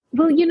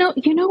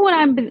Well, what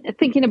I've been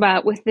thinking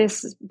about with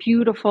this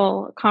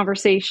beautiful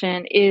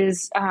conversation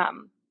is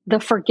the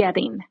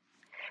forgetting,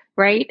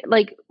 right?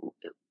 Like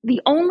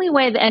the only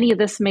way that any of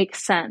this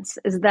makes sense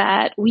is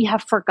that we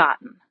have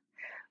forgotten,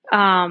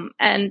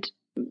 and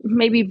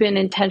maybe been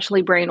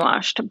intentionally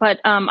brainwashed. But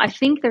I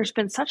think there's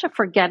been such a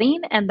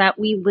forgetting, and that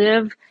we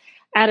live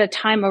at a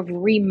time of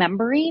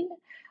remembering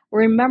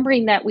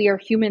that we are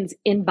humans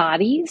in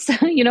bodies,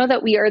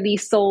 that we are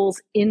these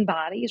souls in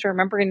bodies,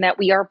 remembering that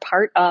we are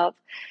part of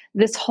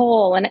this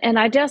whole. And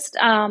I just,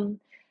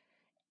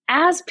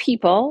 as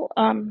people,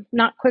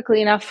 not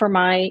quickly enough for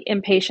my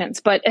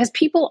impatience, but as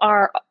people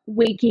are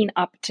waking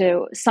up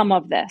to some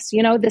of this,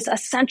 this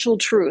essential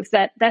truth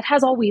that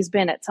has always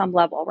been at some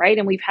level, right?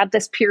 And we've had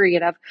this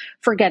period of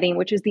forgetting,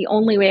 which is the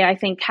only way I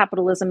think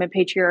capitalism and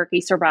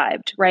patriarchy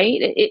survived,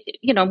 right?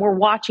 We're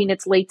watching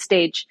its late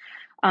stage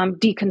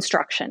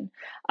deconstruction.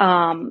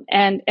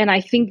 And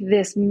I think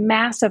this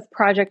massive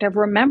project of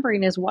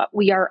remembering is what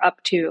we are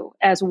up to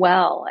as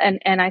well.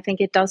 And I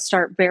think it does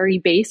start very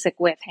basic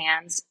with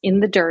hands in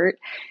the dirt,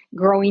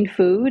 growing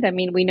food. I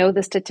mean, we know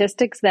the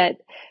statistics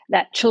that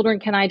children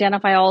can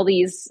identify all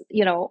these,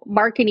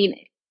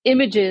 marketing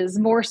images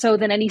more so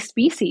than any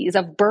species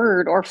of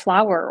bird or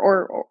flower,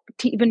 or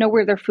to even know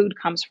where their food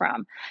comes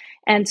from.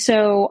 And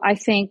so I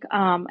think,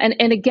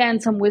 and again,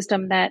 some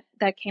wisdom that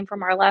came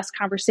from our last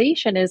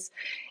conversation is,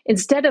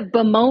 instead of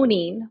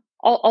bemoaning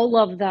all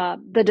of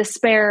the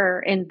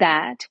despair in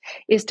that,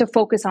 is to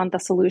focus on the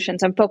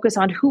solutions and focus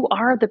on who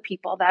are the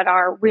people that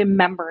are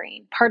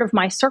remembering. Part of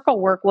my circle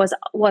work was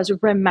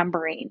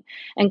remembering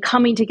and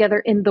coming together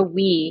in the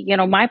we.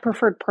 My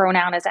preferred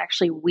pronoun is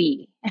actually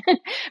we,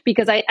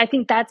 because I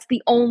think that's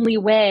the only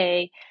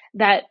way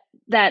that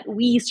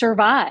we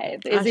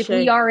survive, is if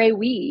we are a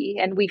we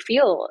and we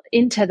feel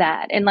into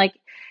that. And like,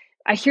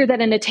 I hear that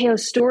in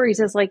Nateo's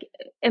stories as like,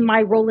 and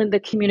my role in the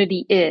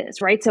community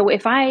is, right? So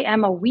if I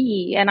am a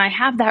we and I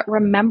have that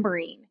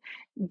remembering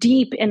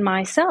deep in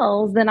my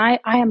cells, then I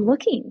am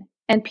looking,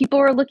 and people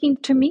are looking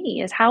to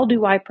me as, how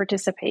do I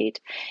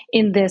participate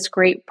in this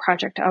great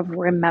project of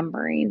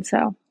remembering?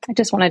 So I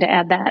just wanted to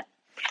add that.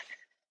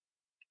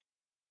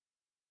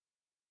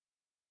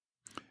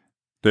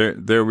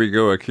 There we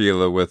go,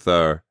 Akila, with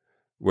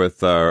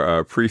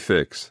our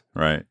prefix,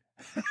 right?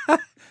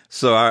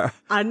 So our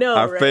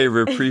right?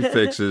 favorite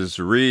prefix is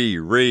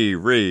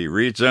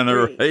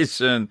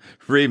regeneration,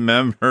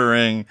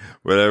 remembering,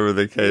 whatever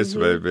the case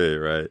may be,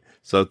 right?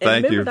 So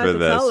thank you for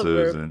that,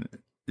 Susan.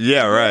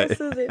 Yeah, right. Yeah,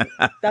 Susan.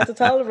 Dr.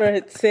 Tolliver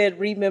had said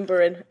remember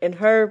in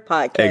her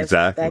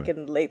podcast back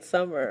in late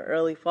summer,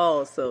 early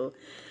fall. So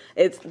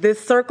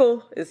this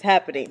circle is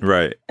happening.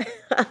 Right.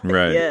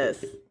 Right.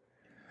 Yes.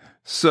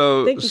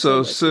 So much,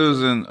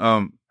 Susan,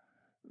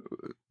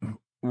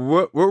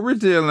 what we're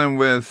dealing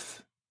with,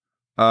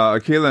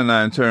 Akila and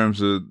I, in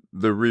terms of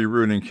the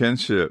Rerooting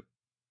Kinship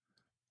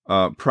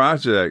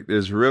project,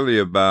 is really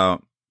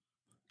about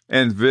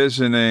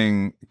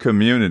envisioning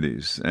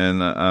communities,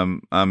 and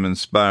I'm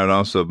inspired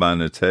also by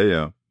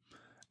Nateo,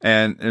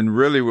 and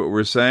really what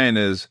we're saying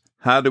is,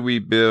 how do we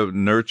build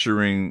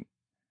nurturing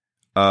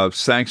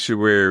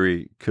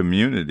sanctuary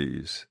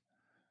communities,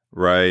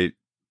 right?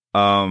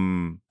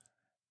 In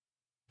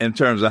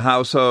terms of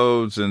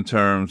households, in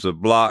terms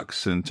of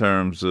blocks, in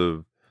terms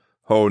of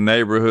whole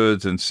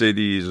neighborhoods and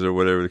cities, or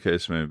whatever the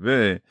case may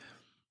be.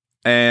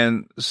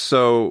 And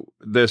so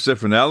there's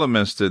different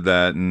elements to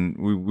that, and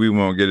we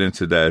won't get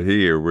into that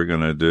here. We're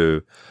going to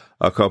do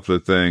a couple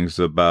of things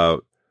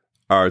about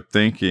our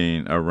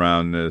thinking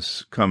around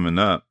this coming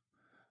up.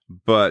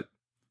 But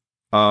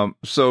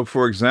so,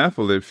 for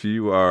example, if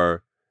you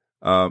are,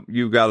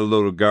 you've got a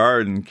little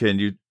garden, can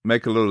you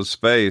make a little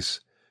space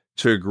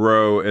to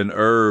grow an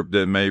herb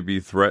that may be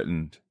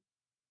threatened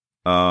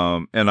in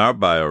our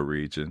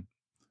bioregion?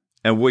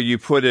 And will you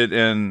put it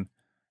in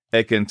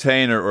a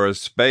container or a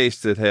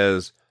space that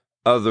has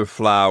other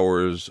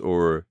flowers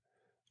or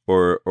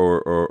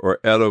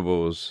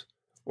edibles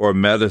or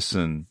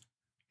medicine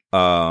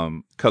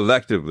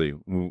collectively?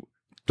 We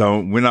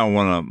don't want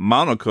a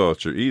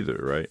monoculture either,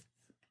 right?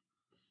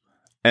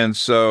 And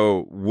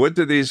so what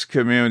do these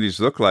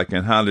communities look like,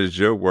 and how would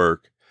your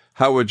work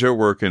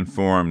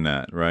inform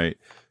that, right?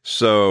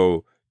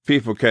 So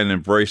people can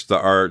embrace the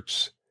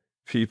arts,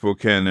 people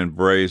can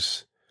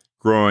embrace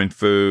growing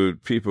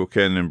food, people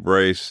can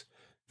embrace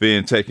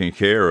being taken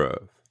care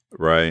of,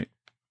 right?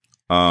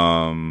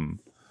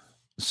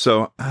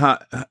 So how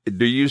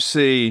do you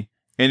see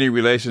any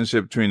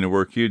relationship between the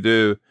work you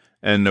do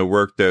and the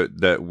work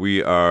that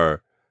we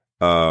are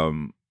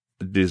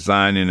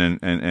designing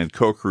and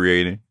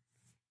co-creating?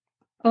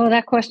 Oh,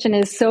 that question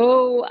is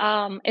so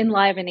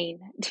enlivening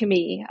to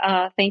me.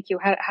 Thank you.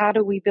 How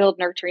do we build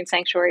nurturing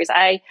sanctuaries?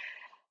 I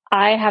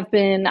have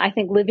been, I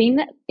think, living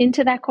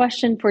into that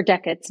question for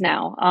decades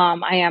now.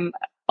 I am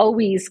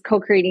always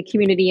co-creating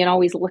community and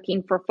always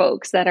looking for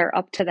folks that are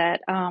up to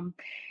that.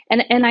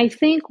 And I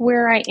think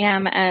where I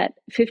am at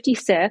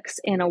 56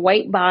 in a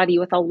white body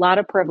with a lot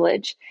of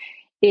privilege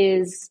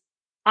is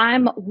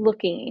I'm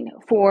looking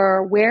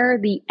for where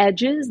the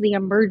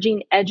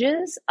emerging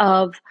edges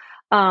of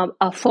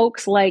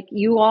folks like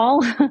you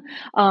all,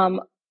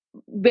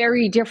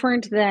 very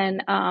different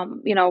than,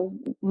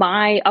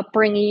 my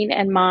upbringing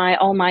and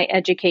all my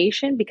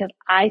education, because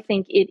I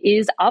think it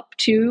is up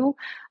to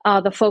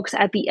the folks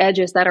at the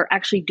edges that are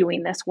actually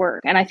doing this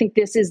work. And I think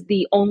this is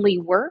the only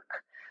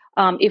work.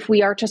 If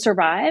we are to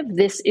survive,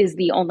 this is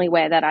the only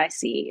way that I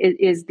see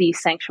is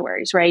these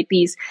sanctuaries, right?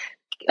 These,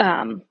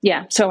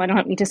 so I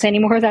don't need to say any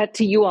more of that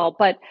to you all,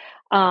 but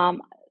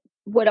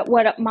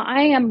what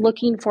I am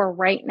looking for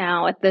right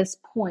now at this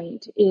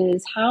point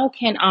is how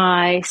can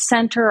I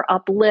center,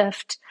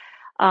 uplift,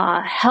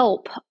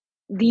 help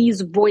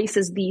these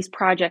voices, these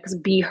projects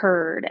be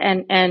heard,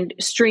 and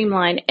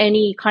streamline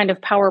any kind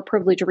of power,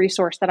 privilege,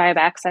 resource that I have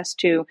access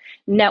to,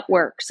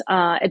 networks,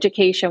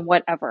 education,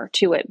 whatever,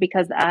 to it,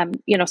 because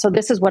so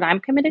this is what I'm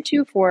committed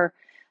to for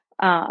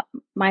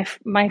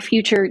my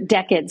future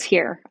decades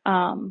here.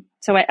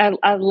 So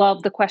I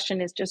love the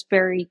question, is just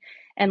very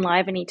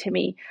enlivening to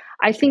me.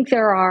 I think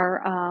there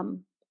are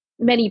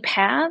many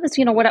paths.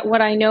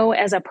 What I know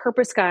as a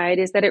purpose guide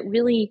is that it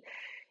really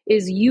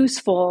is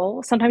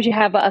useful. Sometimes you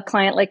have a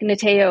client like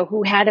Nateo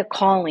who had a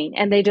calling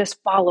and they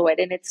just follow it,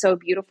 and it's so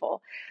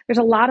beautiful. There's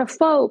a lot of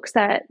folks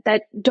that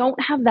don't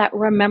have that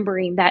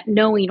remembering, that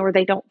knowing, or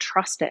they don't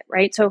trust it,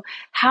 right? So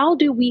how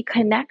do we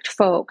connect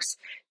folks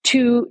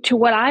to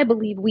what I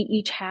believe we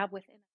each have within?